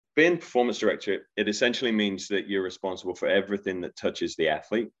being performance director, it essentially means that you're responsible for everything that touches the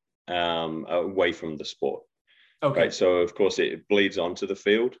athlete away from the sport. Okay. Right. So of course it bleeds onto the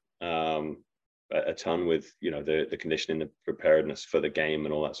field a ton with, the conditioning, the preparedness for the game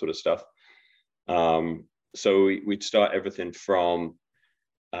and all that sort of stuff. So we'd start everything from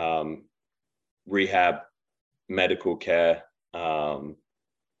rehab, medical care.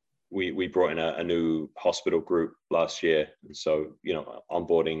 We brought in a new hospital group last year. And so,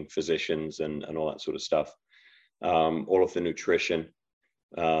 onboarding physicians and all that sort of stuff. All of the nutrition,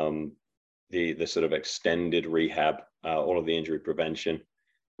 the sort of extended rehab, all of the injury prevention.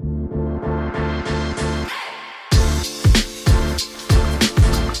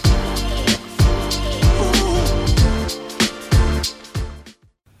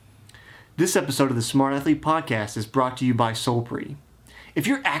 This episode of the Smart Athlete Podcast is brought to you by Solpri. If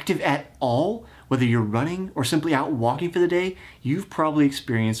you're active at all, whether you're running or simply out walking for the day, you've probably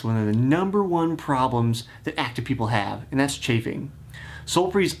experienced one of the number one problems that active people have, and that's chafing.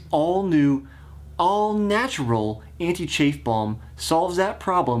 Solpri's all-new, all-natural anti-chafe balm solves that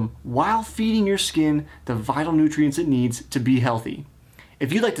problem while feeding your skin the vital nutrients it needs to be healthy.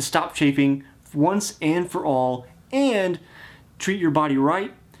 If you'd like to stop chafing once and for all and treat your body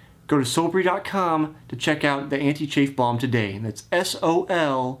right, go to Solpri.com to check out the anti-chafe balm today. That's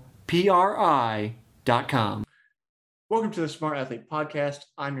SOLPRI.com. Welcome to the Smart Athlete Podcast.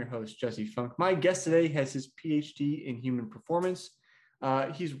 I'm your host, Jesse Funk. My guest today has his PhD in human performance.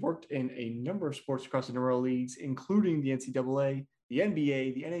 He's worked in a number of sports across the Neuro Leagues, including the NCAA, the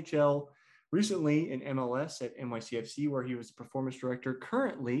NBA, the NHL, recently in MLS at NYCFC, where he was the performance director.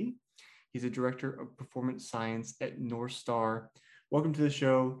 Currently, he's a director of performance science at North Star. Welcome to the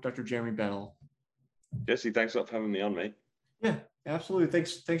show, Dr. Jeremy Bettel. Jesse, thanks a lot for having me on, mate. Yeah, absolutely.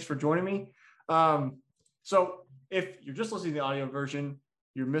 Thanks for joining me. So if you're just listening to the audio version,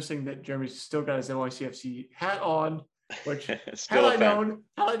 you're missing that Jeremy's still got his NYCFC hat on, which had I known,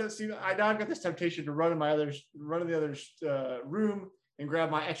 I've got this temptation to run in the other room and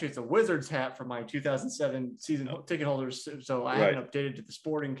grab actually it's a Wizards hat from my 2007 season ticket holders. So I haven't updated to the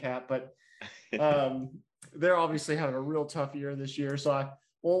sporting cap, but they're obviously having a real tough year this year. So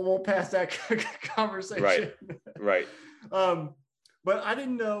we'll pass that conversation. Right. But I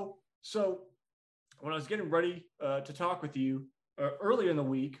didn't know. So when I was getting ready to talk with you earlier in the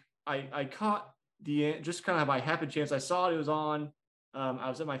week, I caught just kind of by happen chance. I saw it was on. I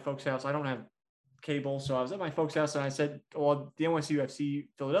was at my folks' house. I don't have cable. So I was at my folks' house and I said, well, the NYCFC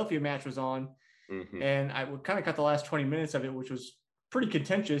Philadelphia match was on. Mm-hmm. And I kind of got the last 20 minutes of it, which was pretty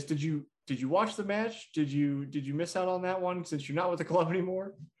contentious. Did you watch the match? Did you miss out on that one since you're not with the club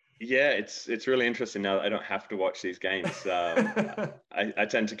anymore? Yeah, it's really interesting now that I don't have to watch these games. I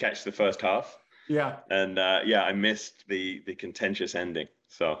tend to catch the first half. Yeah. And I missed the contentious ending.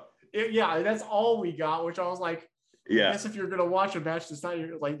 So that's all we got, which I was like, I guess if you're gonna watch a match that's not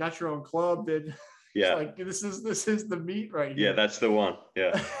your own club, then this is the meat right here. Yeah, that's the one.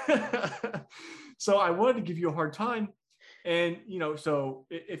 Yeah. So I wanted to give you a hard time. And, so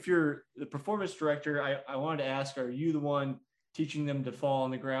if you're the performance director, I wanted to ask, are you the one teaching them to fall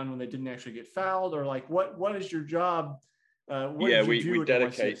on the ground when they didn't actually get fouled? Or what is your job? We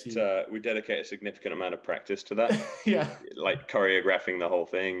dedicate a significant amount of practice to that. Yeah. Like choreographing the whole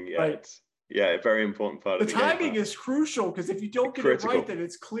thing. Yeah. Right. A very important part of the timing is crucial, because if you don't get it right, then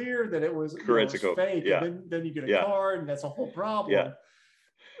it's clear that it was fake. Yeah. And then you get a card, and that's a whole problem. Yeah.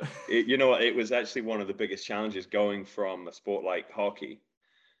 It was actually one of the biggest challenges going from a sport like hockey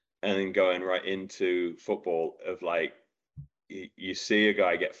and then going right into football of you see a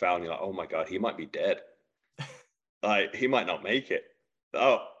guy get fouled and you're like, oh my God, he might be dead. He might not make it.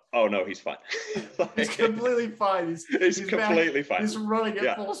 Oh no, he's fine. He's completely fine. He's completely fine. He's running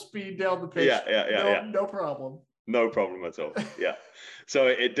at full speed down the pitch. No problem. No problem at all. Yeah. So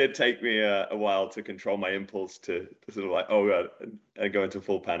it did take me a while to control my impulse to sort of oh God, and go into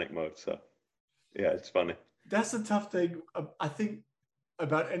full panic mode. So yeah, it's funny. That's the tough thing, I think,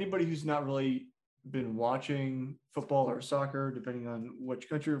 about anybody who's not really been watching football or soccer, depending on which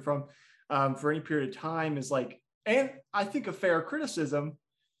country you're from, for any period of time and I think a fair criticism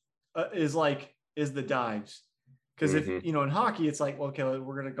is the dives. Because if, in hockey, it's okay,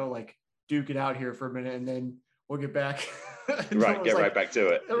 we're going to go duke it out here for a minute and then we'll get back. Right. Get right back to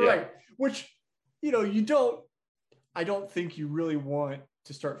it. Right. Yeah. Which, I don't think you really want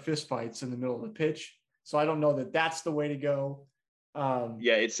to start fist fights in the middle of the pitch. So I don't know that that's the way to go.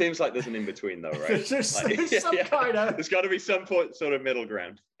 It seems like there's an in-between though, right? there's some kind of... There's got to be some sort of middle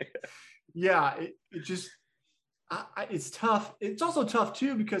ground. Yeah. It just... it's tough. It's also tough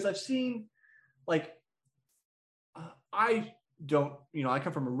too, because I've seen I don't, I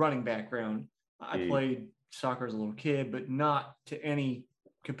come from a running background. I played soccer as a little kid, but not to any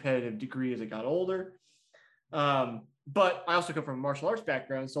competitive degree as I got older. But I also come from a martial arts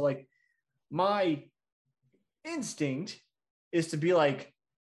background. So like my instinct is to be like,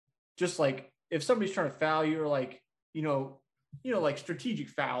 just like if somebody's trying to foul you or like, like strategic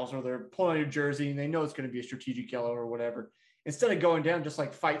fouls or they're pulling on your jersey and they know it's going to be a strategic yellow or whatever, instead of going down, just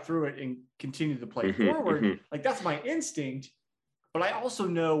like fight through it and continue to play forward. Like that's my instinct. But I also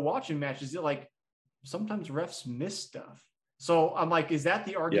know watching matches that like sometimes refs miss stuff. So I'm like, is that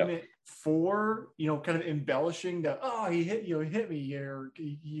the argument for, kind of embellishing that, oh, he hit me or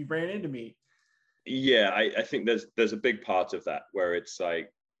he ran into me? Yeah, I think there's a big part of that where it's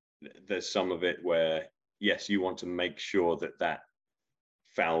like, there's some of it where, yes, you want to make sure that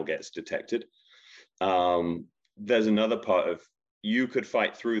foul gets detected. There's another part of you could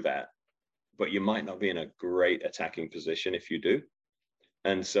fight through that, but you might not be in a great attacking position if you do.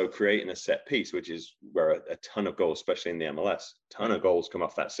 And so creating a set piece, which is where a ton of goals, especially in the MLS, ton of goals come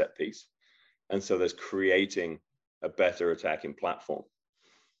off that set piece. And so there's creating a better attacking platform,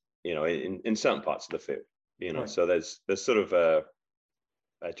 in certain parts of the field, right. So there's sort of a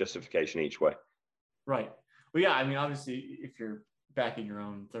justification each way. Right. Well, yeah, I mean, obviously, if you're backing your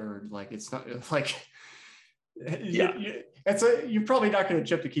own third, like it's not like you're probably not going to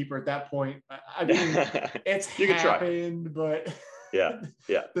chip the keeper at that point. I mean, it's happened, but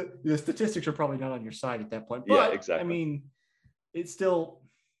the statistics are probably not on your side at that point. But exactly. I mean, it's still,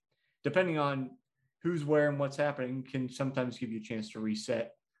 depending on who's where and what's happening, can sometimes give you a chance to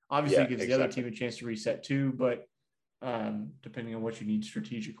reset. Obviously, it gives the other team a chance to reset too, but depending on what you need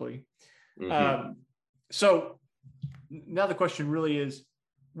strategically. So now the question really is,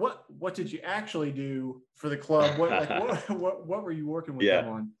 what did you actually do for the club? What were you working with them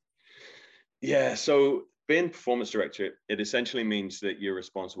on? Yeah, so being performance director, it essentially means that you're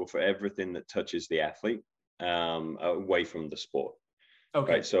responsible for everything that touches the athlete away from the sport.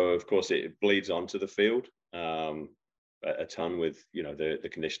 Okay. Right. So of course it bleeds onto the field a ton with the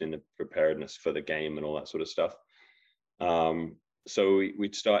conditioning, the preparedness for the game, and all that sort of stuff. So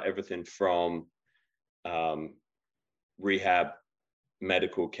we'd start everything from rehab,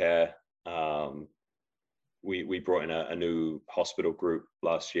 medical care. We brought in a new hospital group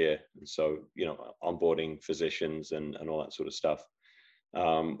last year, and so onboarding physicians and all that sort of stuff.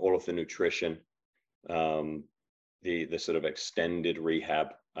 All of the nutrition, the sort of extended rehab,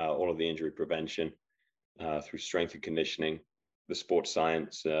 all of the injury prevention through strength and conditioning, the sports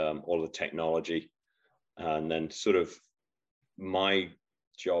science, all of the technology, and then sort of my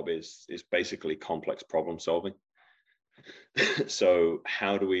job is basically complex problem solving. So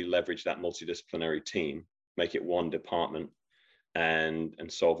how do we leverage that multidisciplinary team, make it one department, and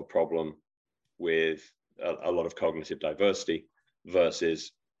solve a problem with a lot of cognitive diversity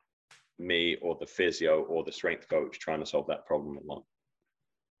versus me or the physio or the strength coach trying to solve that problem alone.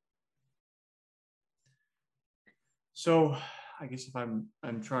 So I guess if I'm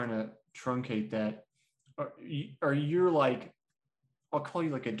trying to truncate that, are you like, I'll call you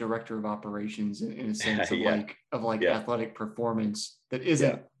like a director of operations in a sense of athletic performance that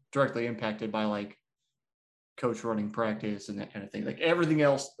isn't directly impacted by like coach running practice and that kind of thing, like everything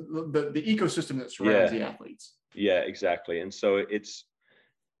else, the ecosystem that surrounds the athletes. Yeah, exactly. And so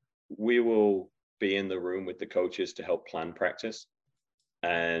we will be in the room with the coaches to help plan practice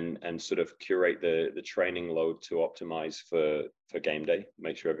and sort of curate the training load to optimize for game day,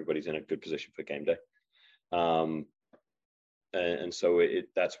 make sure everybody's in a good position for game day. And so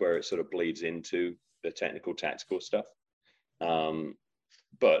that's where it sort of bleeds into the technical, tactical stuff.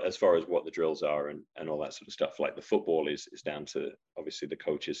 But as far as what the drills are and all that sort of stuff, like the football is down to obviously the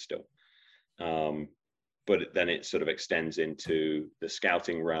coaches still. But then it sort of extends into the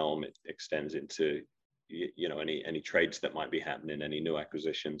scouting realm. It extends into, any trades that might be happening, any new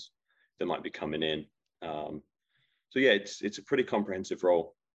acquisitions that might be coming in. So yeah, it's a pretty comprehensive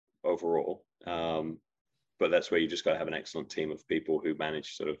role overall. But that's where you just got to have an excellent team of people who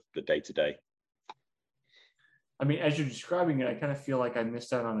manage sort of the day-to-day. I mean, as you're describing it, I kind of feel like I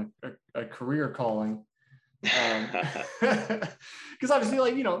missed out on a career calling. Because obviously,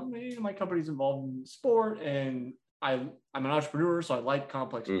 like, my company's involved in sport and I'm an entrepreneur, so I like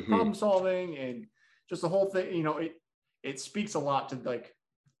complex problem solving and just the whole thing, it speaks a lot to like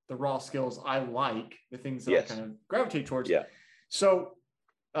the raw skills I like, the things that I kind of gravitate towards. Yeah. So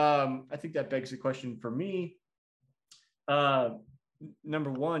I think that begs the question for me. Number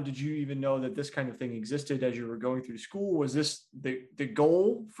one, did you even know that this kind of thing existed as you were going through school? Was this the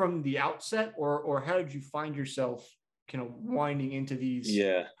goal from the outset, or how did you find yourself kind of winding into these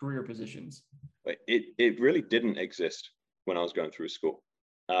career positions? It really didn't exist. when I was going through school.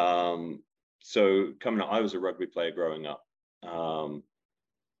 So coming up, I was a rugby player growing up,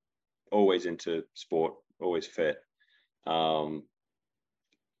 always into sport, always fit.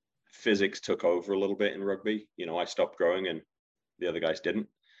 Physics took over a little bit in rugby. I stopped growing and the other guys didn't.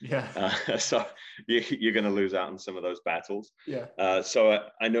 Yeah. So you're going to lose out in some of those battles. Yeah. So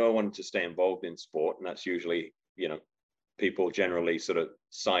I know I wanted to stay involved in sport, and that's usually, people generally sort of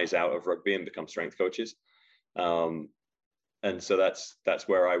size out of rugby and become strength coaches. And so that's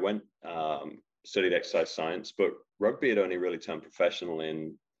where I went, studied exercise science, but rugby had only really turned professional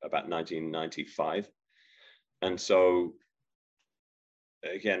in about 1995. And so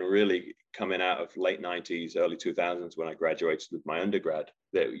again, really coming out of late 90s, early 2000s, when I graduated with my undergrad,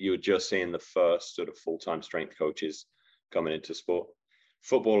 that you were just seeing the first sort of full-time strength coaches coming into sport.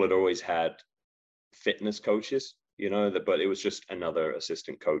 Football had always had fitness coaches, but it was just another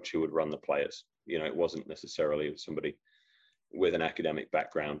assistant coach who would run the players. It wasn't necessarily somebody with an academic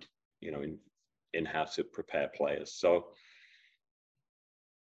background, in how to prepare players. So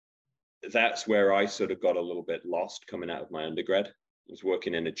that's where I sort of got a little bit lost coming out of my undergrad. I was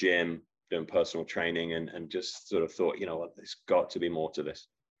working in a gym, doing personal training, and just sort of thought, there's got to be more to this.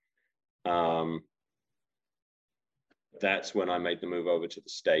 That's when I made the move over to the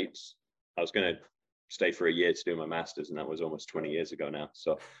States. I was going to stay for a year to do my master's, and that was almost 20 years ago now.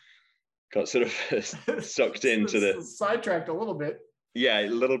 So got sort of sucked into the sidetracked a little bit. Yeah, a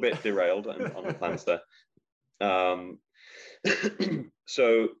little bit derailed on the plans there.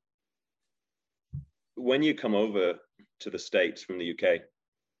 So when you come over to the States from the UK,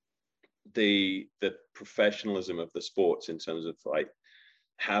 the professionalism of the sports in terms of like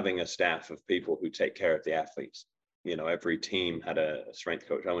having a staff of people who take care of the athletes. Every team had a strength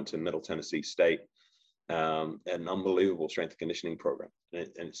coach. I went to Middle Tennessee State, an unbelievable strength and conditioning program, and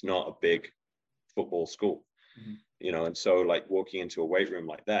it's not a big football school. Mm-hmm. And so like walking into a weight room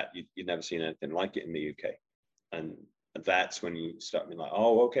like that, you'd never seen anything like it in the UK. And that's when you start being like,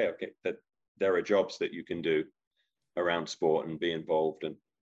 oh, okay, that there are jobs that you can do around sport and be involved.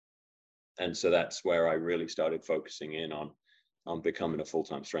 And so that's where I really started focusing in on becoming a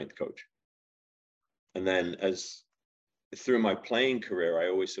full-time strength coach. And then through my playing career, I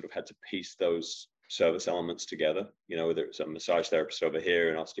always sort of had to piece those service elements together, whether it's a massage therapist over here,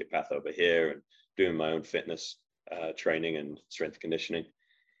 an osteopath over here, and doing my own fitness training and strength conditioning,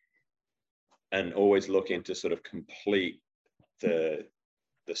 and always looking to sort of complete the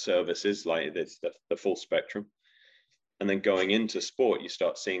services, like the full spectrum. And then going into sport, you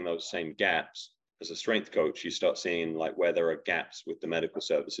start seeing those same gaps. As a strength coach, you start seeing like where there are gaps with the medical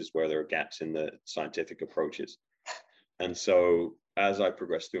services, where there are gaps in the scientific approaches. And so as I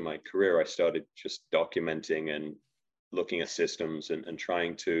progressed through my career, I started just documenting and looking at systems and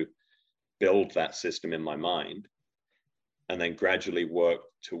trying to build that system in my mind, and then gradually work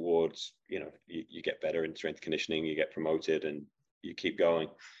towards, you get better in strength conditioning, you get promoted, and you keep going.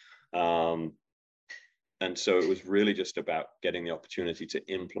 And so it was really just about getting the opportunity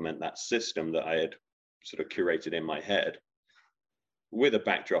to implement that system that I had sort of curated in my head, with a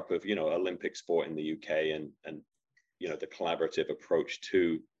backdrop of, Olympic sport in the UK and the collaborative approach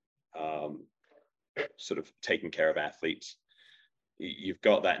to sort of taking care of athletes. You've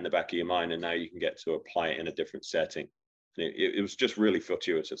got that in the back of your mind, and now you can get to apply it in a different setting. It was just really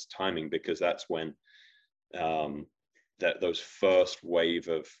fortuitous timing, because that's when those first wave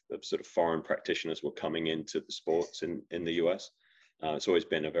of sort of foreign practitioners were coming into the sports in the US. It's always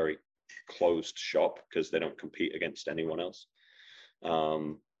been a very closed shop because they don't compete against anyone else.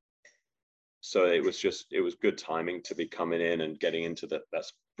 So it was good timing to be coming in and getting into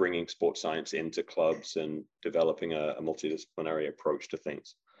that's bringing sports science into clubs and developing a multidisciplinary approach to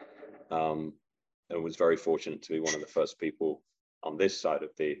things. I was very fortunate to be one of the first people on this side of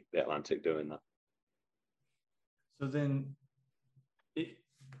the Atlantic doing that. So then I'm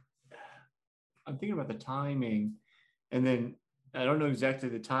thinking about the timing, and then I don't know exactly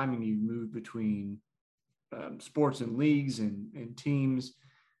the timing you moved between sports and leagues and teams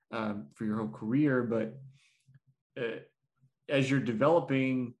for your whole career, but as you're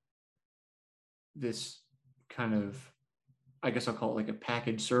developing this kind of, I guess I'll call it like a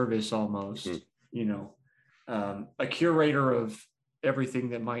package service almost, a curator of everything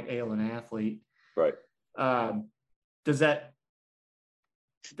that might ail an athlete. Right. Does that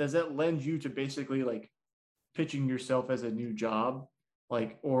lend you to basically like pitching yourself as a new job,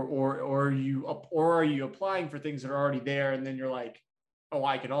 like, or are you applying for things that are already there, and then you're like, oh,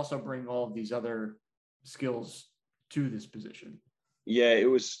 I can also bring all of these other skills to this position? Yeah, it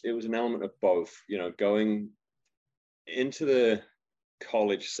was an element of both. Going into the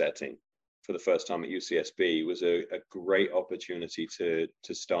college setting, for the first time at UCSB was a great opportunity to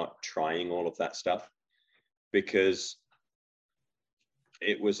start trying all of that stuff, because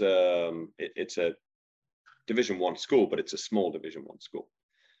it's a Division I school, but it's a small Division I school.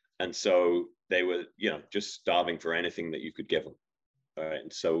 And so they were, just starving for anything that you could give them. Right.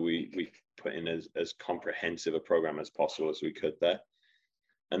 And so we put in as comprehensive a program as possible as we could there.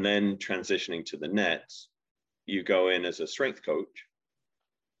 And then transitioning to the Nets, you go in as a strength coach.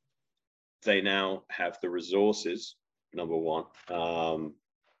 They now have the resources, number one,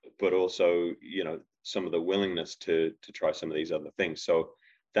 but also, some of the willingness to try some of these other things. So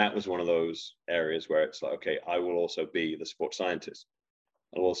that was one of those areas where it's like, okay, I will also be the sports scientist.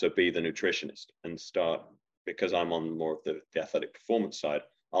 I'll also be the nutritionist, and start, because I'm on more of the athletic performance side,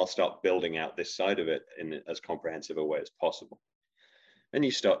 I'll start building out this side of it in as comprehensive a way as possible. And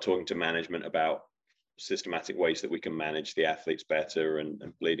you start talking to management about systematic ways that we can manage the athletes better, and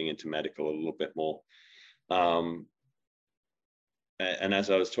bleeding into medical a little bit more. And as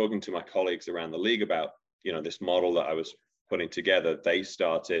I was talking to my colleagues around the league about, this model that I was putting together, they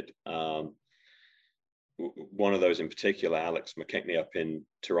started, one of those in particular, Alex McKechnie up in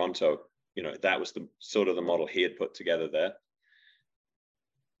Toronto, that was the sort of the model he had put together there.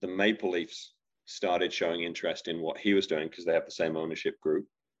 The Maple Leafs started showing interest in what he was doing because they have the same ownership group.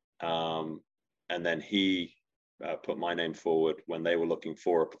 And then he put my name forward when they were looking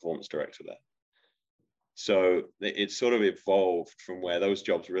for a performance director there. So it sort of evolved from where those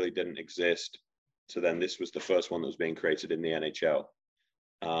jobs really didn't exist to then this was the first one that was being created in the NHL.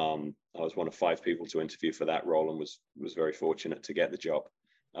 I was one of 5 people to interview for that role, and was very fortunate to get the job,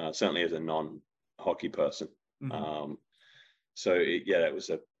 certainly as a non-hockey person. Mm-hmm. It was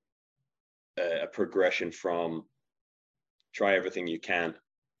a progression from try everything you can,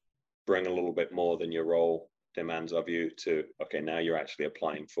 bring a little bit more than your role demands of you, to, okay, now you're actually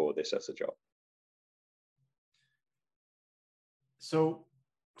applying for this as a job. So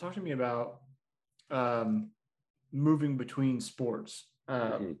talk to me about moving between sports,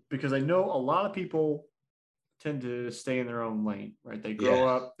 because I know a lot of people tend to stay in their own lane, right? They grow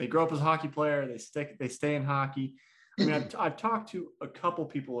up as a hockey player, they stay in hockey. I mean, I've talked to a couple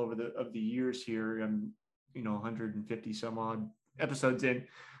people over the years here, and 150 some odd episodes in,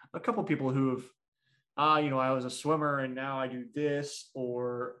 a couple people who have, I was a swimmer and now I do this,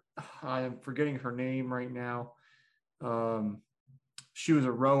 or I am forgetting her name right now. She was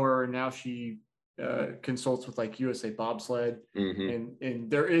a rower and now she consults with like USA Bobsled, and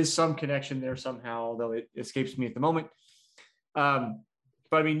there is some connection there somehow, though it escapes me at the moment. But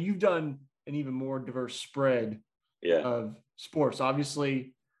I mean, you've done an even more diverse spread of sports,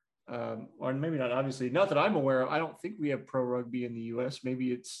 obviously, or maybe not obviously, not that I'm aware of. I don't think we have pro rugby in the US.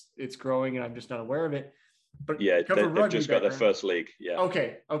 Maybe it's growing and I'm just not aware of it. But they've just got their first league.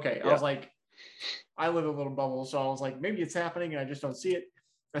 Okay. I was like, I live in a little bubble, so I was like, maybe it's happening and I just don't see it.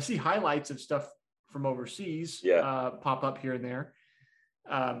 I see highlights of stuff from overseas pop up here and there.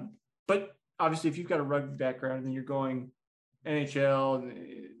 But obviously, if you've got a rugby background and then you're going NHL and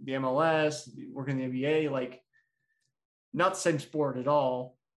the MLS, working in the NBA, like, not the same sport at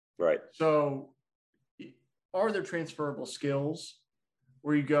all. Right. So are there transferable skills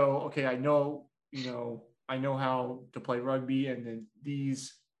where you go, okay, I know how to play rugby, and then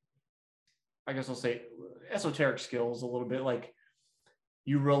these, I guess I'll say, esoteric skills a little bit, like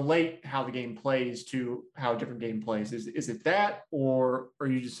you relate how the game plays to how a different game plays. Is it that, or are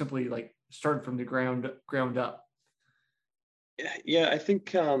you just simply like starting from the ground up? Yeah, I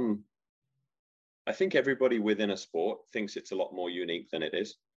think everybody within a sport thinks it's a lot more unique than it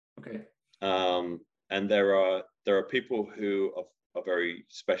is. Okay. And there are people who are very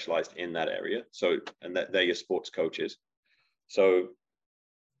specialized in that area. So, and that they're your sports coaches. So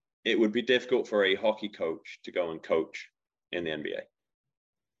it would be difficult for a hockey coach to go and coach in the NBA,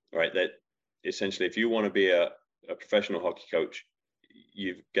 right? That essentially, if you want to be a professional hockey coach,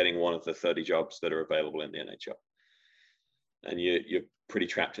 you're getting one of the 30 jobs that are available in the NHL. And you're pretty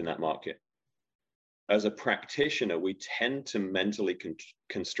trapped in that market. As a practitioner, we tend to mentally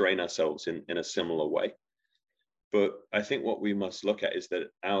constrain ourselves in a similar way. But I think what we must look at is that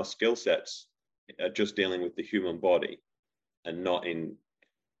our skill sets are just dealing with the human body and not in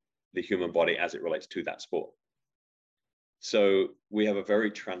the human body as it relates to that sport. So we have a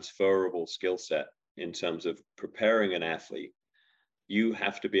very transferable skill set in terms of preparing an athlete. You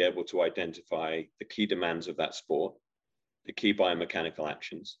have to be able to identify the key demands of that sport, the key biomechanical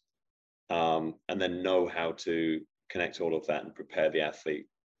actions, and then know how to connect all of that and prepare the athlete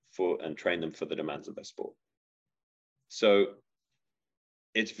for and train them for the demands of their sport. So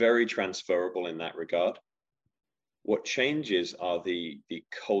it's very transferable in that regard. What changes are the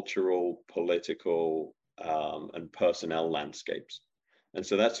cultural, political, and personnel landscapes. And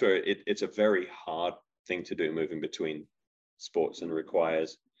so that's where it's a very hard thing to do, moving between sports, and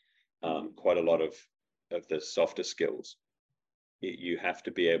requires quite a lot of the softer skills. You have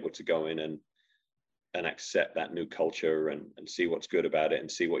to be able to go in and accept that new culture, and see what's good about it,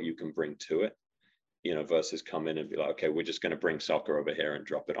 and see what you can bring to it, versus come in and be like, okay, we're just going to bring soccer over here and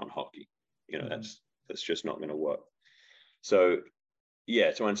drop it on hockey. That's just not going to work. So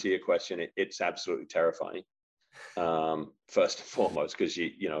yeah, to answer your question, it's absolutely terrifying. First and foremost, because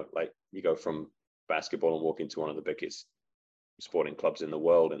you go from basketball and walk into one of the biggest sporting clubs in the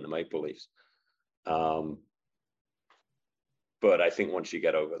world in the Maple Leafs. But I think once you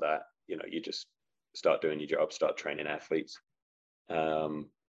get over that, you just start doing your job, start training athletes. And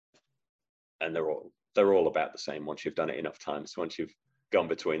they're all about the same once you've done it enough times, once you've gone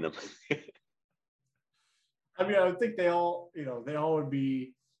between them. I mean, I would think they all would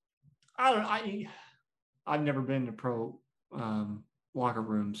be, I've never been to pro locker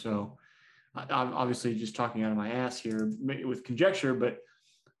room, so I'm obviously just talking out of my ass here with conjecture, but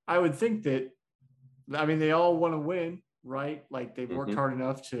I would think that, I mean, they all want to win, right? Like they've worked hard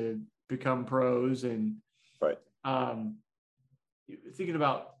enough to become pros, and right. Thinking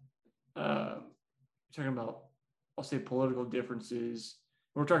about, talking about, I'll say political differences.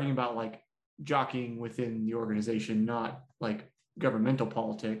 We're talking about like jockeying within the organization, not like governmental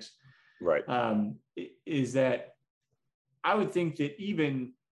politics. Right. Is that I would think that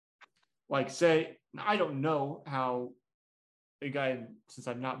even like, say, I don't know how a guy, since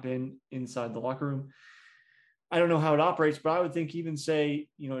I've not been inside the locker room, I don't know how it operates, but I would think even say,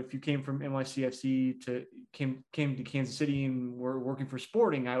 if you came from NYCFC came to Kansas City and were working for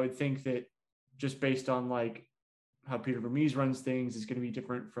Sporting, I would think that just based on like how Peter Vermees runs things is going to be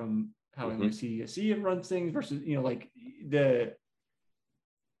different from how NYCFC runs things versus, like the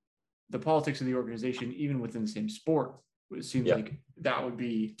politics of the organization, even within the same sport. It seems like that would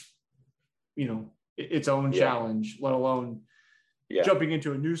be, its own challenge, let alone jumping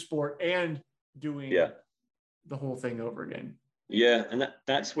into a new sport and doing the whole thing over again. Yeah, and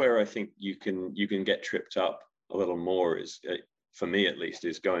that's where I think you can get tripped up a little more, is for me at least,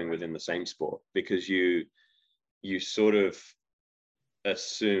 is going within the same sport, because you sort of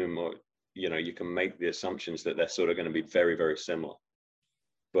assume, or you can make the assumptions that they're sort of going to be very, very similar.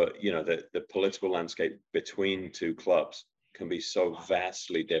 But the political landscape between two clubs can be so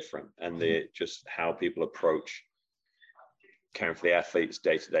vastly different, and just how people approach caring for the athletes'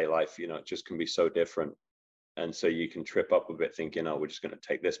 day-to-day life, it just can be so different. And so you can trip up a bit thinking, oh, we're just going to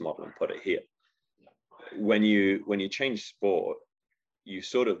take this model and put it here. When you change sport, you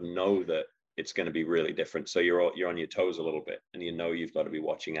sort of know that it's going to be really different. So you're on your toes a little bit, and you've got to be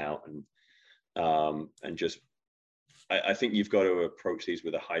watching out, and just I think you've got to approach these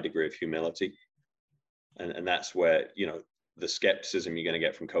with a high degree of humility, and that's where the skepticism you're going to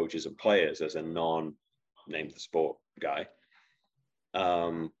get from coaches and players as a non-name the sport guy.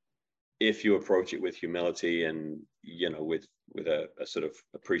 If you approach it with humility and with a sort of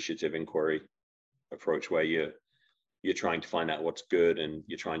appreciative inquiry approach, where you're trying to find out what's good, and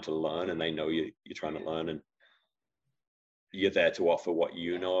you're trying to learn, and they know you're trying to learn, and you're there to offer what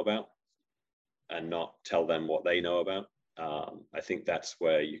you know about and not tell them what they know about. I think that's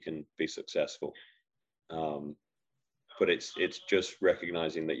where you can be successful. But it's just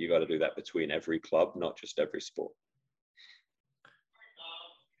recognizing that you got to do that between every club, not just every sport.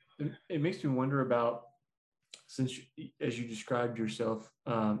 It makes me wonder about, since as you described yourself,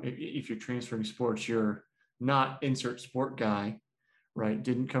 if you're transferring sports, you're not insert sport guy, right?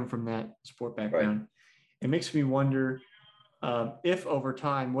 Didn't come from that sport background. Right. It makes me wonder if over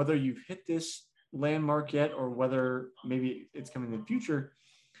time, whether you've hit this landmark yet, or whether maybe it's coming in the future.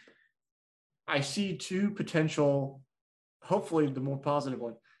 I see two potential, hopefully the more positive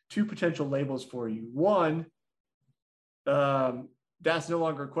one, two potential labels for you. One, that's no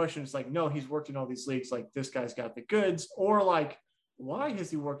longer a question. It's like, no, he's worked in all these leagues. Like, this guy's got the goods. Or like, why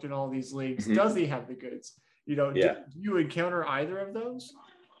has he worked in all these leagues? Mm-hmm. Does he have the goods? Do you encounter either of those?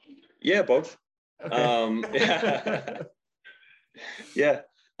 Yeah, both. Okay. Yeah.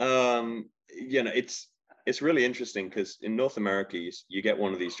 It's really interesting, because in North America, you get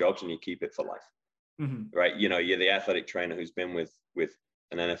one of these jobs and you keep it for life. Mm-hmm. Right? You're the athletic trainer who's been with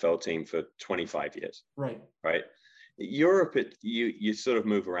an NFL team for 25 years. Right. Right. Europe, you sort of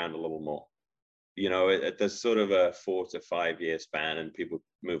move around a little more. There's sort of a 4 to 5 year span, and people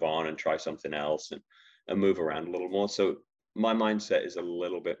move on and try something else and move around a little more. So my mindset is a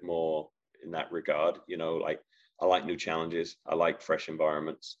little bit more in that regard. Like, I like new challenges. I like fresh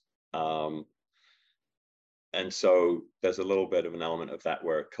environments. And so there's a little bit of an element of that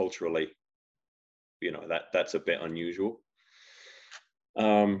where culturally, that's a bit unusual.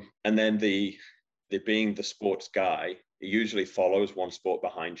 And then the being the sports guy, it usually follows one sport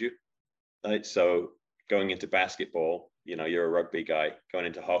behind you, right? So going into basketball, you're a rugby guy. Going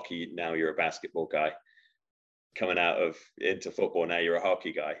into hockey, now you're a basketball guy. Coming into football, now you're a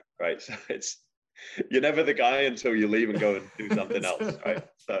hockey guy, right? So you're never the guy until you leave and go and do something else, right?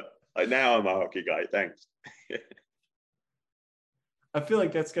 So like now I'm a hockey guy. Thanks. I feel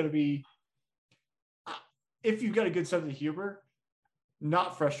like that's going to be, if you've got a good sense of humor,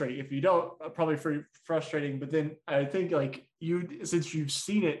 not frustrating. If you don't, probably frustrating. But then I think like since you've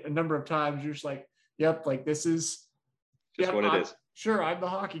seen it a number of times, you're just like, yep, like this is just what it is. Sure, I'm the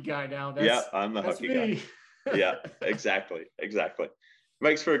hockey guy now. I'm the hockey guy. Yeah, exactly.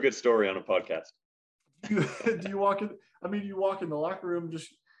 Makes for a good story on a podcast. Do you walk in? I mean, you walk in the locker room, and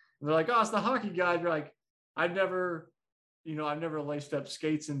they're like, "Oh, it's the hockey guy." And you're like, I've never laced up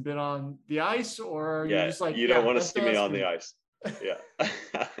skates and been on the ice, or you're just like, you don't want to see me on the ice. Yeah.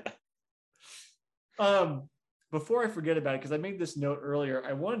 Before I forget about it, because I made this note earlier,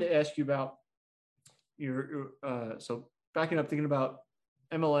 I wanted to ask you about your so backing up, thinking about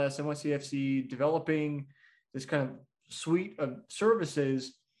MLS, NYCFC developing this kind of suite of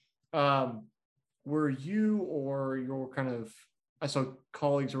services. Were you or your I saw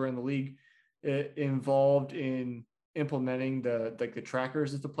colleagues around the league involved in implementing the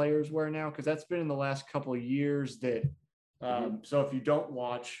trackers that the players wear now? Because that's been in the last couple of years that so if you don't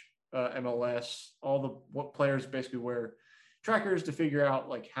watch MLS, what players basically wear trackers to figure out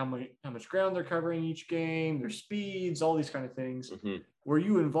like how much ground they're covering each game, their speeds, all these kind of things. Mm-hmm. Were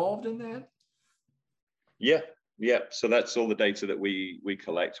you involved in that? Yeah. So that's all the data that we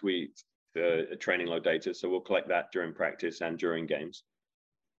collect. Training load data. So we'll collect that during practice and during games.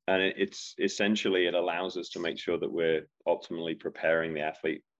 And it's essentially, it allows us to make sure that we're optimally preparing the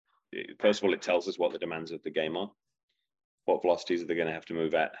athlete. First of all, it tells us what the demands of the game are, what velocities are they going to have to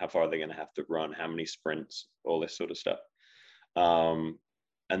move at, how far are they going to have to run, how many sprints, all this sort of stuff. And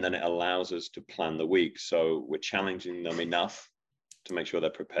then it allows us to plan the week. So we're challenging them enough to make sure they're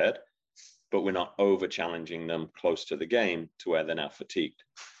prepared, but we're not over challenging them close to the game to where they're now fatigued.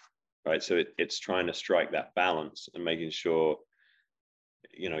 Right. So it's trying to strike that balance and making sure,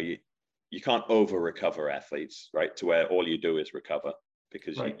 you can't over recover athletes, right, to where all you do is recover,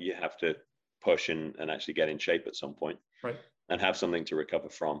 because right. you have to push and actually get in shape at some point, right, and have something to recover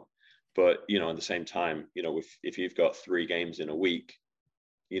from. But, at the same time, if you've got 3 games in a week,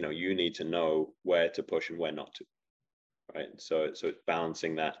 you need to know where to push and where not to. Right. So it's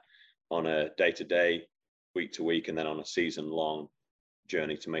balancing that on a day-to-day, week-to-week, and then on a season-long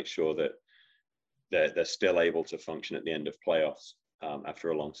journey to make sure that they're still able to function at the end of playoffs after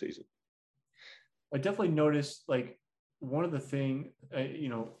a long season. I definitely noticed, like, one of the things,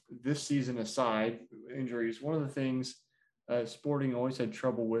 this season aside, injuries, one of the things Sporting always had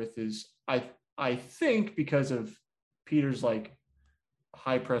trouble with is I think because of Peter's like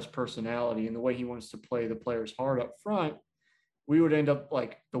high press personality and the way he wants to play the players hard up front, we would end up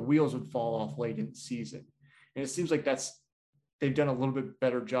like the wheels would fall off late in the season. And it seems like they've done a little bit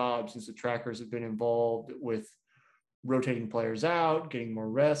better job since the trackers have been involved with rotating players out, getting more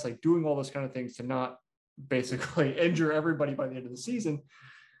rest, like doing all those kind of things to not basically injure everybody by the end of the season.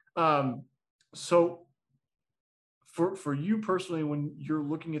 So for you personally, when you're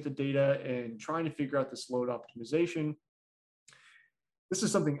looking at the data and trying to figure out this load optimization, this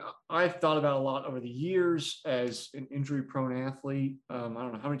is something I've thought about a lot over the years as an injury-prone athlete. I don't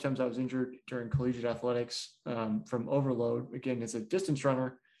know how many times I was injured during collegiate athletics from overload. Again, as a distance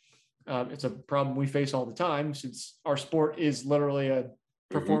runner, it's a problem we face all the time since our sport is literally a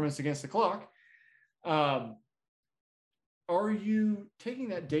performance against the clock. Are you taking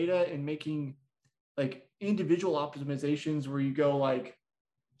that data and making like individual optimizations where you go like,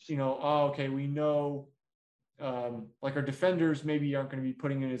 okay, we know like our defenders maybe aren't going to be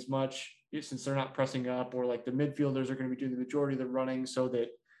putting in as much since they're not pressing up, or like the midfielders are going to be doing the majority of the running so that,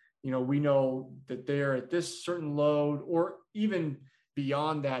 we know that they're at this certain load, or even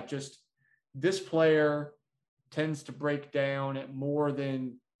beyond that, just this player tends to break down at more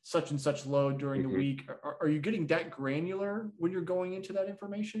than such and such load during the week. Are you getting that granular when you're going into that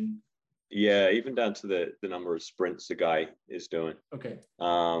information? Yeah, even down to the number of sprints the guy is doing. Okay.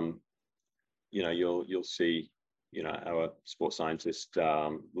 You'll see, our sports scientist,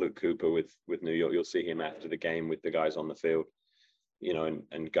 Luke Cooper with New York, you'll see him after the game with the guys on the field,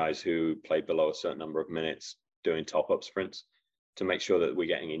 and guys who played below a certain number of minutes doing top-up sprints to make sure that we're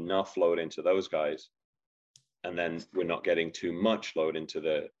getting enough load into those guys and then we're not getting too much load into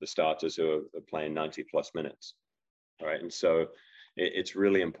the starters who are playing 90 plus minutes. All right. And so it's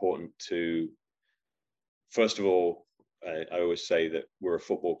really important to, first of all, I always say that we're a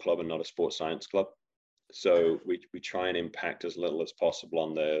football club and not a sports science club. So we try and impact as little as possible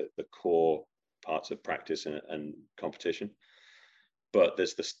on the core parts of practice and competition. But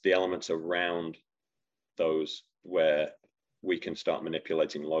there's the elements around those where we can start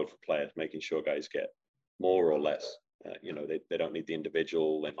manipulating load for players, making sure guys get more or less. They don't need the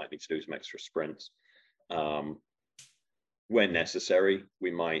individual. They might need to do some extra sprints. When necessary,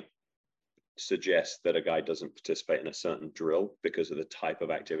 we might suggest that a guy doesn't participate in a certain drill because of the type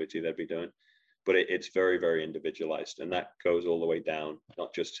of activity they'd be doing. But it's very, very individualized. And that goes all the way down,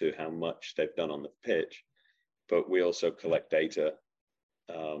 not just to how much they've done on the pitch, but we also collect data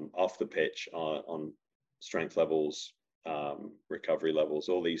off the pitch on strength levels, recovery levels,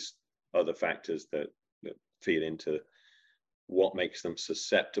 all these other factors that feed into what makes them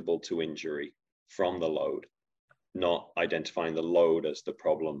susceptible to injury from the load, not identifying the load as the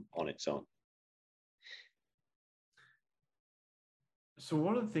problem on its own. So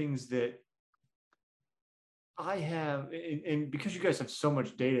one of the things that I have, and because you guys have so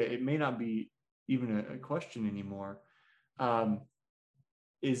much data, it may not be even a question anymore,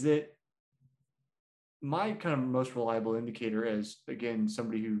 is that my kind of most reliable indicator as, again,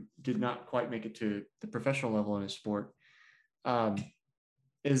 somebody who did not quite make it to the professional level in a sport,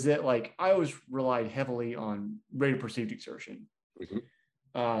 is that like I always relied heavily on rate of perceived exertion.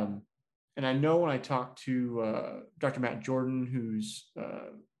 Mm-hmm. And I know when I talked to Dr. Matt Jordan, who's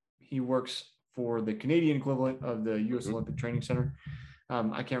he works for the Canadian equivalent of the U.S. Mm-hmm. Olympic Training Center.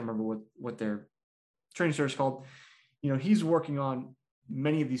 I can't remember what their training center is called. He's working on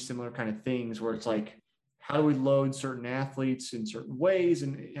many of these similar kind of things where it's like, how do we load certain athletes in certain ways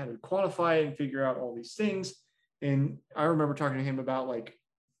and how to quantify it and figure out all these things. And I remember talking to him about like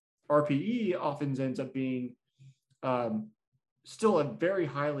RPE often ends up being still a very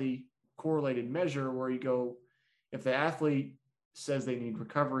highly correlated measure where you go, if the athlete says they need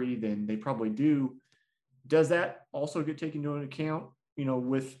recovery, then they probably do. Does that also get taken into account,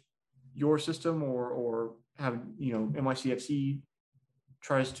 with your system or have, NYCFC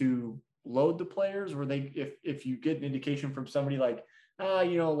tries to load the players where they, if you get an indication from somebody like,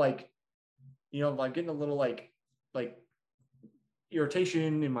 like getting a little like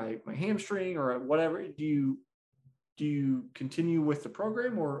irritation in my hamstring or whatever, do you continue with the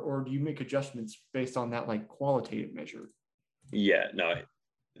program or do you make adjustments based on that like qualitative measure? Yeah, no,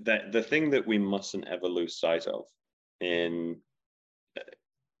 the thing that we mustn't ever lose sight of in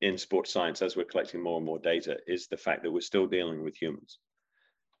sports science as we're collecting more and more data is the fact that we're still dealing with humans,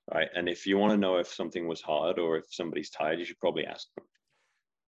 right? And if you want to know if something was hard or if somebody's tired, you should probably ask them,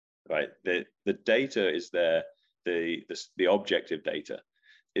 right? The data is there, the objective data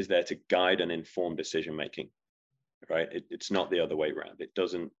is there to guide and inform decision making, right? It's not the other way around.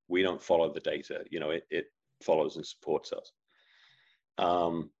 We don't follow the data, it follows and supports us.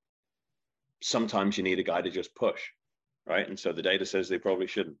 Sometimes you need a guy to just push, right? And so the data says they probably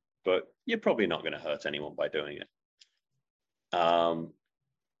shouldn't, but you're probably not going to hurt anyone by doing it.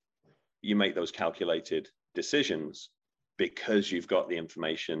 You make those calculated decisions because you've got the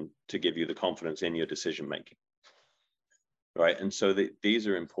information to give you the confidence in your decision making, right? And so these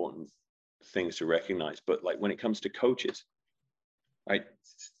are important things to recognize. But like when it comes to coaches, right,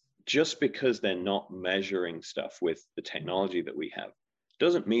 just because they're not measuring stuff with the technology that we have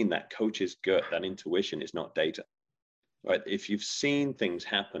doesn't mean that coach's gut, that intuition is not data, right? If you've seen things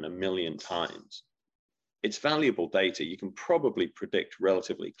happen a million times, it's valuable data. You can probably predict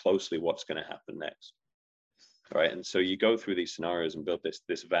relatively closely what's going to happen next, right? And so you go through these scenarios and build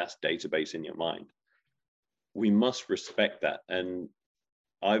this vast database in your mind. We must respect that. And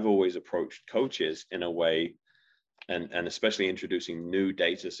I've always approached coaches in a way, and especially introducing new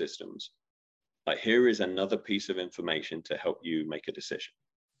data systems, like here is another piece of information to help you make a decision,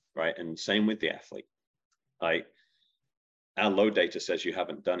 right? And same with the athlete. Like our load data says you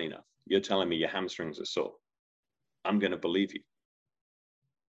haven't done enough. You're telling me your hamstrings are sore. I'm going to believe you.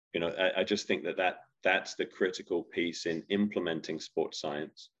 I just think that's the critical piece in implementing sports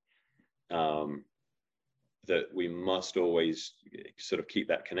science, that we must always sort of keep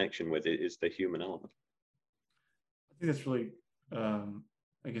that connection with. It is the human element. I think that's really,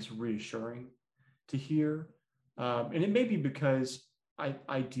 reassuring to hear. And it may be because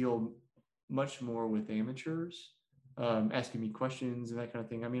I deal much more with amateurs asking me questions and that kind of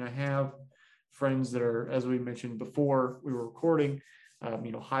thing. I mean, I have friends that are, as we mentioned before we were recording,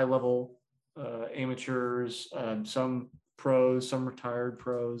 high level amateurs, some pros, some retired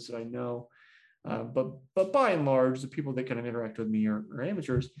pros that I know. But by and large, the people that kind of interact with me are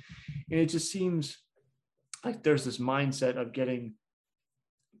amateurs, and it just seems like there's this mindset of getting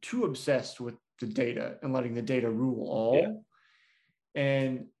too obsessed with the data and letting the data rule all. Yeah.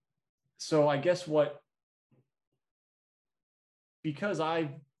 And so I guess because I've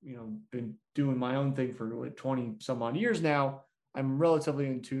been doing my own thing for 20 some odd years now, I'm relatively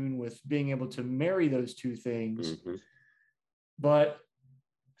in tune with being able to marry those two things. Mm-hmm. But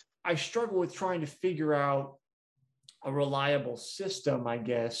I struggle with trying to figure out a reliable system, I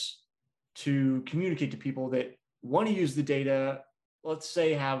guess, to communicate to people that want to use the data, let's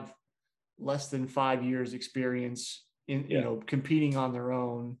say have less than 5 years experience in, competing on their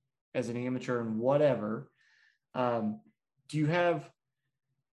own as an amateur and whatever. Do you have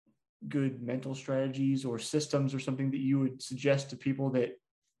good mental strategies or systems or something that you would suggest to people that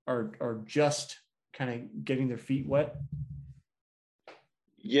are just kind of getting their feet wet?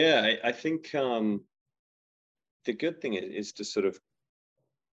 Yeah, I think the good thing is to sort of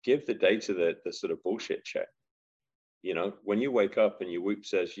give the data the sort of bullshit check. When you wake up and your Whoop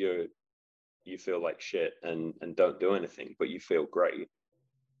says you feel like shit and don't do anything, but you feel great.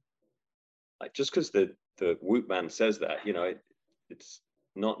 Like just because the Whoop man says that, it's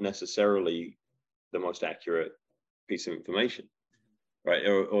not necessarily the most accurate piece of information, right?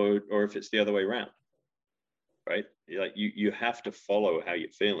 Or if it's the other way around, right? Like you have to follow how you're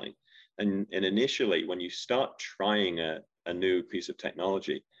feeling. And initially, when you start trying a new piece of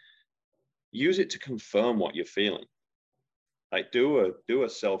technology, use it to confirm what you're feeling. Like do a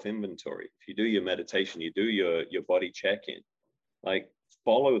self inventory. If you do your meditation, you do your body check-in, like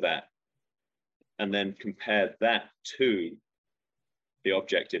follow that and then compare that to the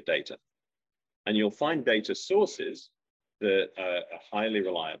objective data. And you'll find data sources that are highly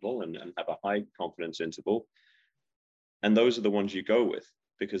reliable and have a high confidence interval. And those are the ones you go with,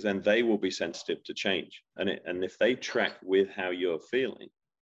 because then they will be sensitive to change. And if they track with how you're feeling,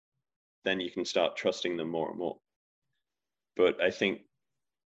 then you can start trusting them more and more. But I think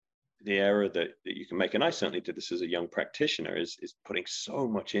the error that you can make, and I certainly did this as a young practitioner, is putting so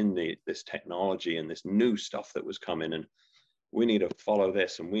much in this technology and this new stuff that was coming, and we need to follow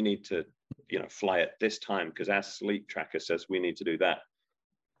this and we need to fly at this time because our sleep tracker says we need to do that.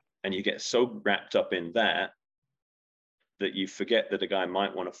 And you get so wrapped up in that you forget that a guy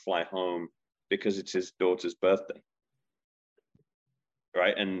might want to fly home because it's his daughter's birthday,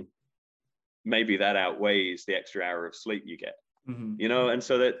 right? And maybe that outweighs the extra hour of sleep you get. Mm-hmm. And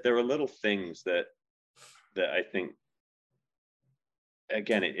so that there are little things that I think,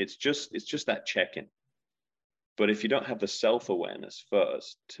 again, it's just that check-in. But if you don't have the self-awareness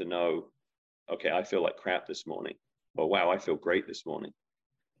first to know, okay, I feel like crap this morning, or wow, I feel great this morning,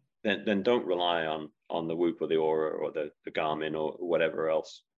 then don't rely on the Whoop or the Oura or the Garmin or whatever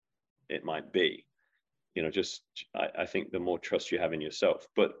else it might be. I think the more trust you have in yourself.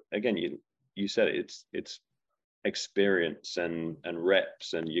 But again, you said it's experience and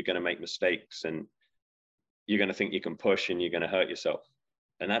reps, and you're going to make mistakes, and you're going to think you can push, and you're going to hurt yourself,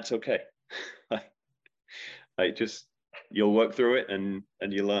 and that's okay. Like just you'll work through it, and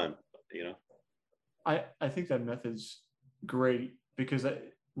you learn. I think that method's great because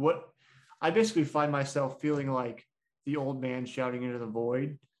I basically find myself feeling like the old man shouting into the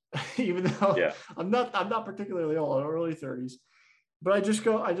void, even though I'm not particularly old, I'm early 30s, but I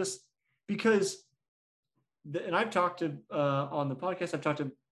just because and I've talked to on the podcast, I've talked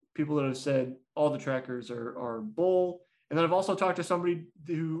to people that have said all the trackers are bull. And then I've also talked to somebody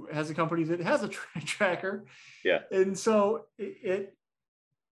who has a company that has a tracker. Yeah. And so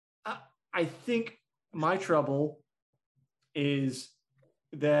I think my trouble is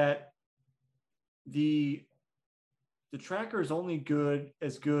that the tracker is only good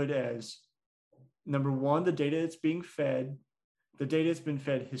as number one, the data that's being fed, the data that's been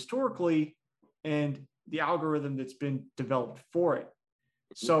fed historically, and the algorithm that's been developed for it.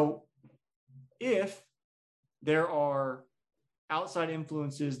 So if there are outside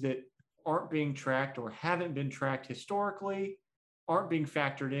influences that aren't being tracked or haven't been tracked historically, aren't being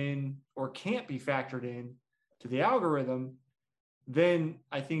factored in or can't be factored in to the algorithm, then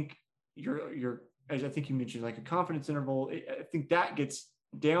I think as I think you mentioned, like a confidence interval, I think that gets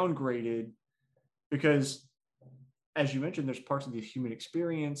downgraded because, as you mentioned, there's parts of the human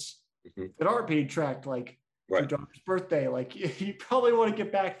experience that aren't being tracked, like your daughter's birthday. Like you probably want to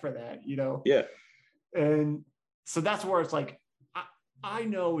get back for that, Yeah. And so that's where it's like, I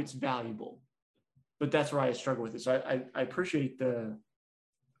know it's valuable, but that's where I struggle with it. So I appreciate the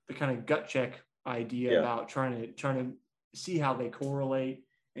kind of gut check idea about trying to see how they correlate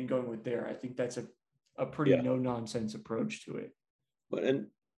and going with there. I think that's a pretty no nonsense approach to it. And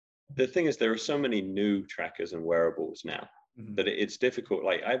the thing is, there are so many new trackers and wearables now that it's difficult.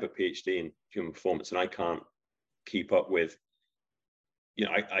 Like, I have a PhD in human performance, and I can't keep up with,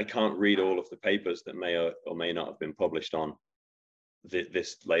 I can't read all of the papers that may or may not have been published on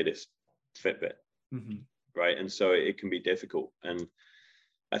this latest Fitbit, right? And so it can be difficult. And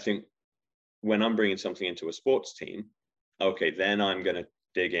I think when I'm bringing something into a sports team, okay, then I'm going to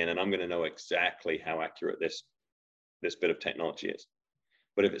dig in and I'm going to know exactly how accurate this bit of technology is.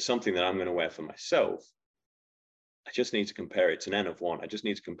 But if it's something that I'm going to wear for myself, I just need to compare it. It's an N of one. I just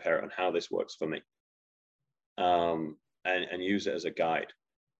need to compare it on how this works for me, and use it as a guide.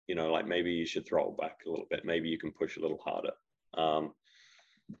 Like, maybe you should throttle back a little bit. Maybe you can push a little harder.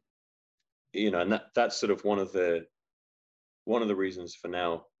 And that's sort of one of the reasons for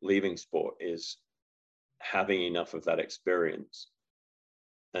now leaving sport, is having enough of that experience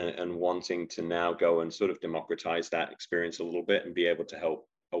and wanting to now go and sort of democratize that experience a little bit and be able to help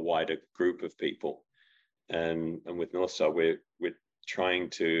a wider group of people. And with Northstar, we're trying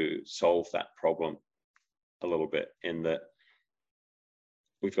to solve that problem a little bit, in that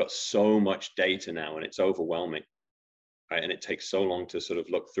we've got so much data now and it's overwhelming, right? And it takes so long to sort of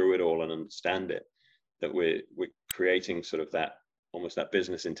look through it all and understand it, that we're creating sort of that, almost that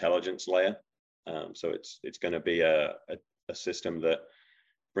business intelligence layer. So it's going to be a system that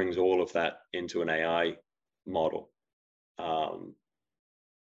brings all of that into an AI model,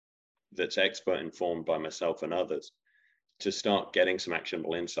 that's expert informed by myself and others, to start getting some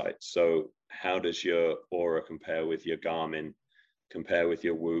actionable insights. So how does your Oura compare with your Garmin, compare with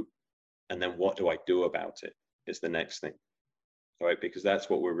your Whoop? And then what do I do about it is the next thing, right? Because that's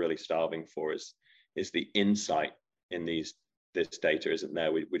what we're really starving for, is the insight in this data isn't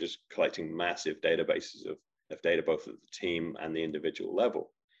there. We're just collecting massive databases of data, both at the team and the individual level.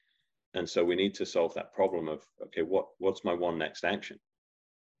 And so we need to solve that problem of, okay, what's my one next action?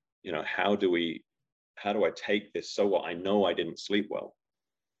 How do I take this? So what? I know I didn't sleep well.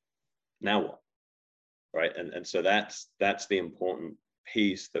 Now what? Right. And so that's the important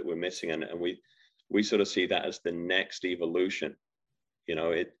piece that we're missing. And we sort of see that as the next evolution.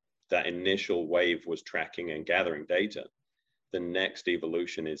 That initial wave was tracking and gathering data. The next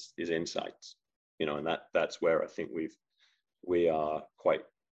evolution is insights, and that's where I think we are quite,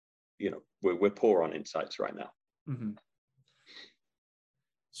 we're poor on insights right now.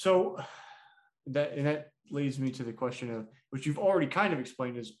 So that leads me to the question of, which you've already kind of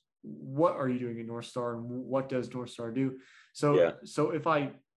explained, is what are you doing in Northstar and what does Northstar do? So if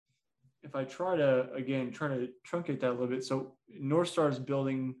I try to truncate that a little bit, so Northstar is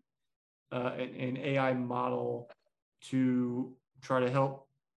building an AI model to try to help,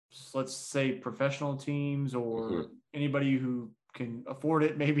 let's say, professional teams or anybody who can afford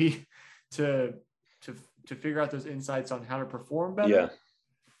it, maybe, to figure out those insights on how to perform better.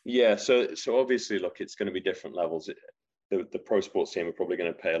 Yeah. So obviously, look, it's going to be different levels. The pro sports team are probably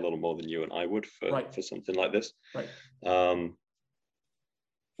going to pay a little more than you and I would for something like this. Right.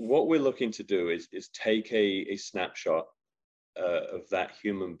 What we're looking to do is take a snapshot of that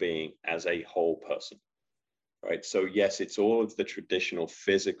human being as a whole person, right? So yes, it's all of the traditional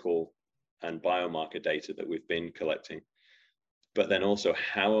physical and biomarker data that we've been collecting, but then also,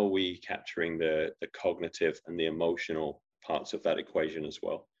 how are we capturing the cognitive and the emotional parts of that equation as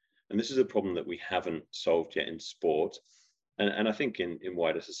well? And this is a problem that we haven't solved yet in sport, and I think in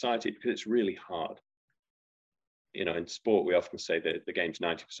wider society, because it's really hard. In sport, we often say that the game's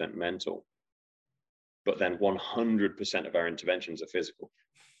 90% mental, but then 100% of our interventions are physical,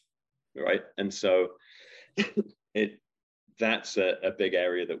 right? And so that's a big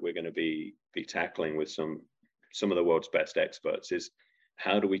area that we're going to be tackling with some of the world's best experts, is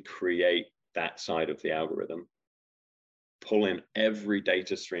how do we create that side of the algorithm, pull in every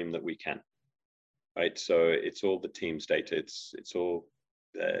data stream that we can, right? So it's all the team's data, it's all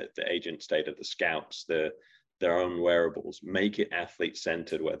the agent's data, the scouts, their own wearables, make it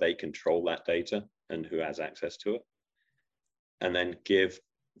athlete-centered, where they control that data and who has access to it, and then give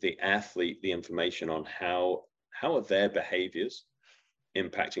the athlete the information on how are their behaviors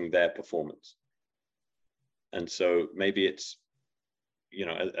impacting their performance. And so maybe it's,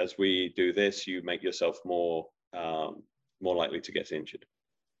 as we do this, you make yourself more likely to get injured,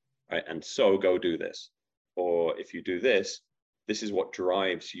 right? And so go do this. Or if you do this, this is what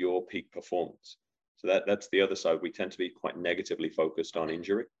drives your peak performance. So that's the other side. We tend to be quite negatively focused on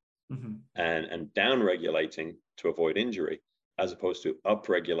injury and down-regulating to avoid injury, as opposed to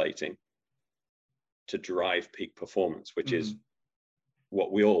up-regulating to drive peak performance, which is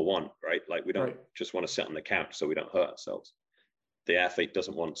what we all want, right? Like, we don't just want to sit on the couch so we don't hurt ourselves. The athlete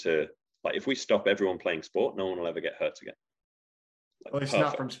doesn't want to, like, if we stop everyone playing sport, no one will ever get hurt again. Like, well, it's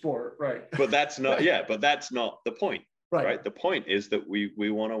not from sport, right? But that's not, yeah, but that's not the point, right? The point is that we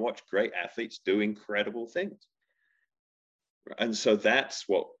want to watch great athletes do incredible things. And so that's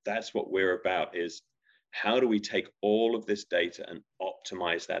what we're about, is how do we take all of this data and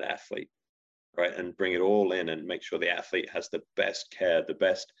optimize that athlete, right? And bring it all in and make sure the athlete has the best care, the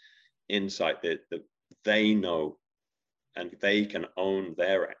best insight, that they know and they can own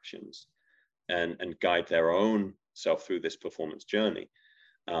their actions and guide their own self through this performance journey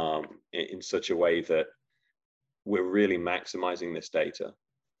in such a way that we're really maximizing this data.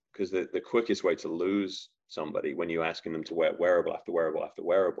 Because the quickest way to lose somebody when you're asking them to wear wearable after wearable after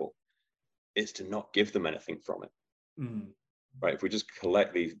wearable is to not give them anything from it. Mm. Right? If we just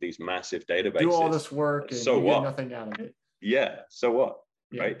collect these massive databases, do all this work, and so you get nothing out of it. Yeah, so what?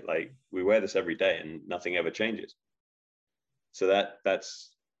 Yeah. Right? Like, we wear this every day and nothing ever changes. So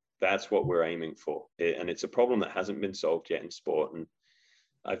that's what we're aiming for. And it's a problem that hasn't been solved yet in sport. And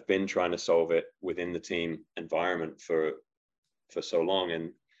I've been trying to solve it within the team environment for so long,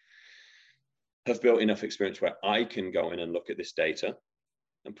 and have built enough experience where I can go in and look at this data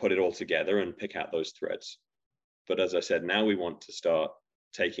and put it all together and pick out those threads. But as I said, now we want to start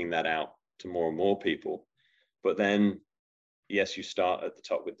taking that out to more and more people. But then, yes, you start at the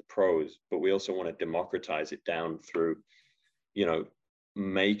top with the pros, but we also want to democratize it down through,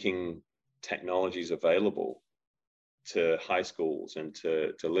 making technologies available to high schools and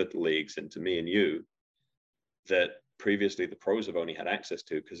to little leagues and to me and you, that previously the pros have only had access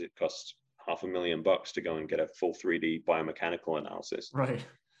to because it costs $500,000 to go and get a full 3D biomechanical analysis. Right.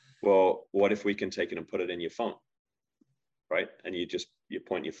 Well, what if we can take it and put it in your phone, right? And you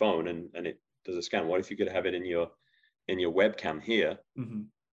point your phone and it does a scan. What if you could have it in your webcam here, mm-hmm.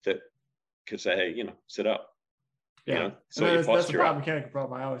 that could say, hey, sit up. Yeah, so that's a biomechanical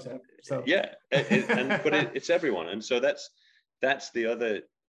problem I always have. So yeah, but it's everyone, and so that's the other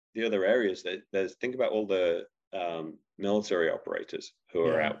areas that there's. Think about all the military operators who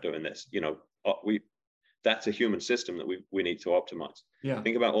are out doing this. That's a human system that we need to optimize. Yeah.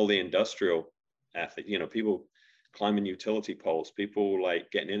 Think about all the industrial athletes. People climbing utility poles, people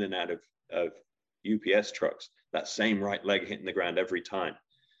like getting in and out of UPS trucks. That same right leg hitting the ground every time.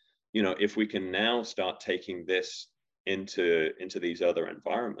 If we can now start taking this into these other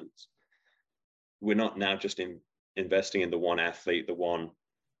environments, we're not now just investing in the one athlete, the one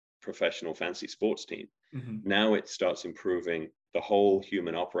professional fancy sports team. Mm-hmm. Now it starts improving the whole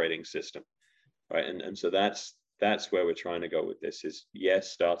human operating system, right? And so that's where we're trying to go with this. Is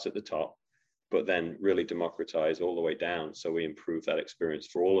yes, starts at the top, but then really democratize all the way down, so we improve that experience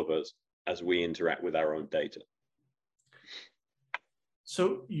for all of us as we interact with our own data.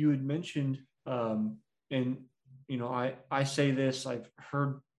 So you had mentioned, and I say this, I've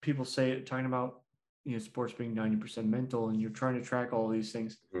heard people say it, talking about sports being 90% mental, and you're trying to track all these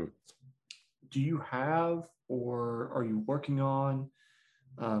things. Mm-hmm. Do you have, or are you working on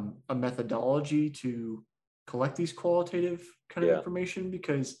a methodology to collect these qualitative kind of information?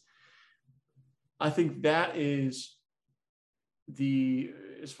 Because I think that is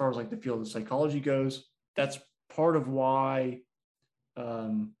as far as like the field of psychology goes, that's part of why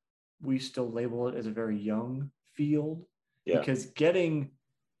we still label it as a very young field, because getting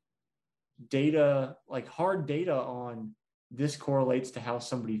data, like hard data on this correlates to how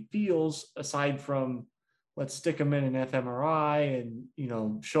somebody feels, aside from let's stick them in an fMRI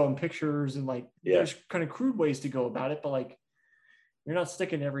and show them pictures, and there's kind of crude ways to go about it, but like you're not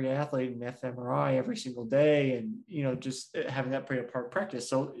sticking every athlete in fMRI every single day and just having that play a part of practice.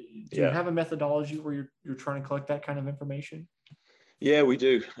 So do you have a methodology where you're trying to collect that kind of information? Yeah, we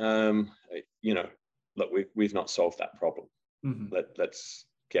do. Look, we've not solved that problem. Mm-hmm. Let's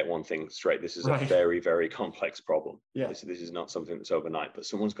get one thing straight. This is a very, very complex problem. Yeah. This is not something that's overnight, but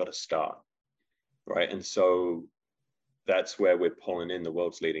someone's got to start, right? And so that's where we're pulling in the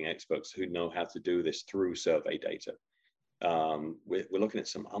world's leading experts who know how to do this through survey data. We're looking at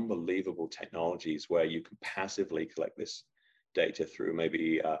some unbelievable technologies where you can passively collect this data through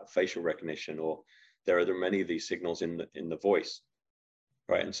maybe facial recognition, or there are many of these signals in the voice.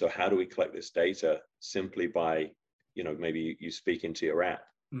 Right. And so how do we collect this data? Simply by, maybe you speak into your app,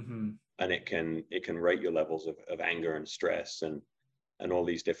 mm-hmm. and it can rate your levels of anger and stress and all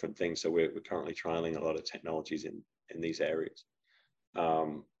these different things. So we're currently trialing a lot of technologies in these areas.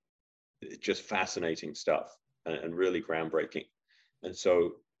 It's just fascinating stuff and really groundbreaking. And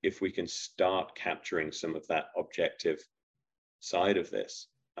so if we can start capturing some of that objective side of this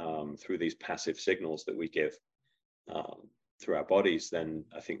through these passive signals that we give through our bodies, then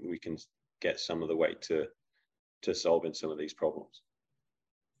I think we can get some of the way to solving some of these problems.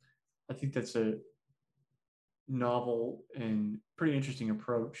 I think novel and pretty interesting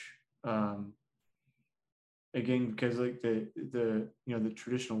approach. Again, because like the the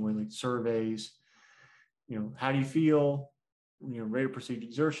traditional way, like surveys, how do you feel, rate of perceived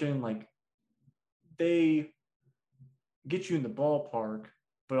exertion, like they get you in the ballpark,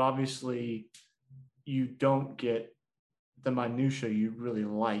 but obviously you don't get the minutia you really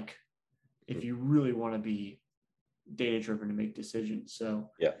like if you really want to be data driven to make decisions.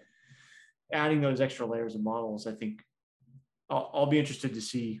 So yeah, adding those extra layers of models, I think I'll be interested to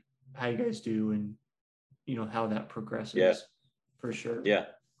see how you guys do and how that progresses. Yeah. For sure. Yeah,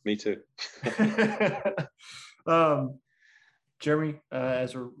 me too. Jeremy,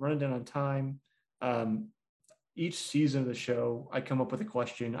 as we're running down on time, each season of the show, I come up with a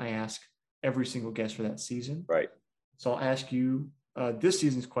question I ask every single guest for that season. Right. So I'll ask you this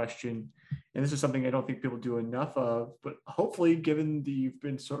season's question, and this is something I don't think people do enough of, but hopefully, given that you've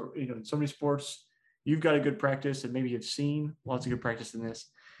been so many sports, you've got a good practice, and maybe you've seen lots of good practice in this.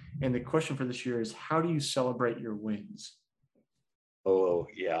 And the question for this year is, how do you celebrate your wins? Oh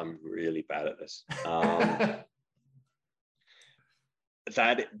yeah, I'm really bad at this.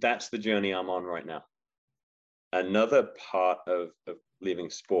 That's the journey I'm on right now. Another part of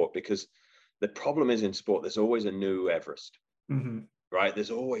leaving sport, because the problem is in sport, there's always a new Everest, right? There's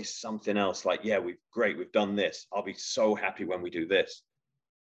always something else like, yeah, we've done this. I'll be so happy when we do this.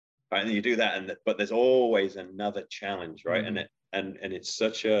 Right? And you do that, but there's always another challenge, right? And it's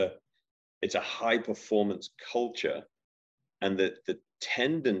it's a high performance culture. And the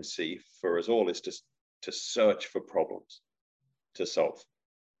tendency for us all is to search for problems to solve.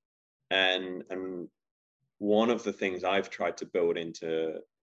 And one of the things I've tried to build into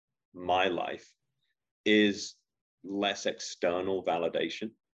my life is less external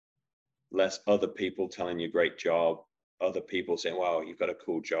validation, less other people telling you great job, other people saying, wow, you've got a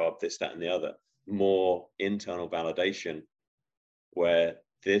cool job, this, that, and the other. More internal validation where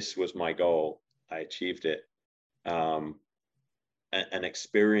this was my goal, I achieved it, and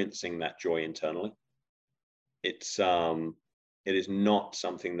experiencing that joy internally. It is not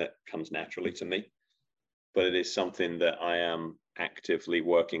something that comes naturally to me, but it is something that I am actively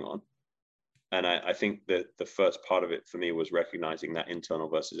working on. And I think that the first part of it for me was recognizing that internal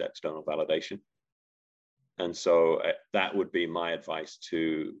versus external validation. And so that would be my advice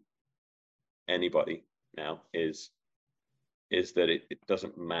to anybody now is that it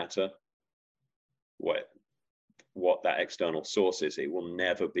doesn't matter what that external source is. It will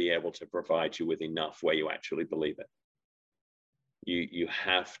never be able to provide you with enough where you actually believe it. You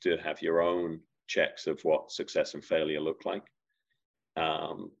have to have your own checks of what success and failure look like,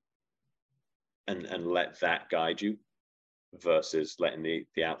 and let that guide you versus letting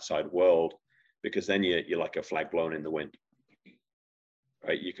the outside world, because then you're like a flag blown in the wind,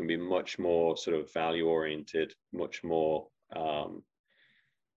 right? You can be much more sort of value oriented, much more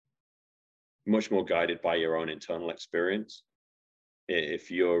guided by your own internal experience if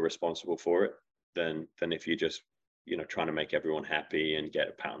you're responsible for it than if you just trying to make everyone happy and get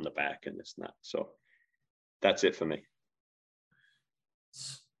a pat on the back and this and that. So that's it for me.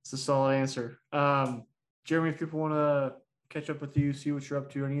 It's a solid answer. Jeremy, if people want to catch up with you, see what you're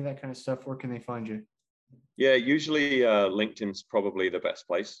up to, any of that kind of stuff, where can they find you? Yeah, usually LinkedIn's probably the best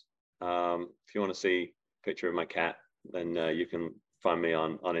place. If you want to see a picture of my cat, then you can find me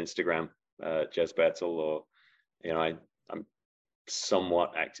on Instagram, Jez Bettel, or I'm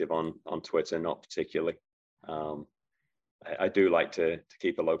somewhat active on Twitter, not particularly. I do like to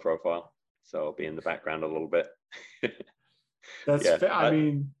keep a low profile, so I'll be in the background a little bit. That's fair. I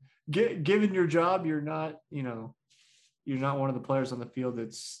mean, given your job, you're not one of the players on the field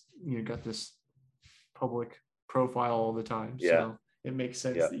that's got this public profile all the time. Yeah. So it makes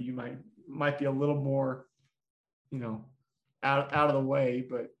sense that you might be a little more, out of the way.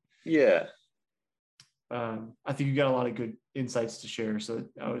 But yeah, I think you got a lot of good insights to share. So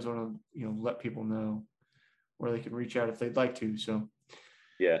I always want to let people know where they can reach out if they'd like to. So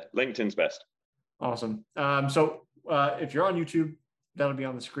yeah, LinkedIn's best. Awesome. So if you're on YouTube, that'll be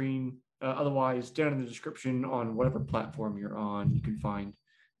on the screen. Otherwise, down in the description on whatever platform you're on, you can find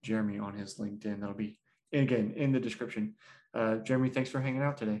Jeremy on his LinkedIn. That'll be, again, in the description. Jeremy, thanks for hanging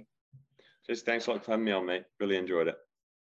out today. Just thanks a lot for having me on, mate. Really enjoyed it.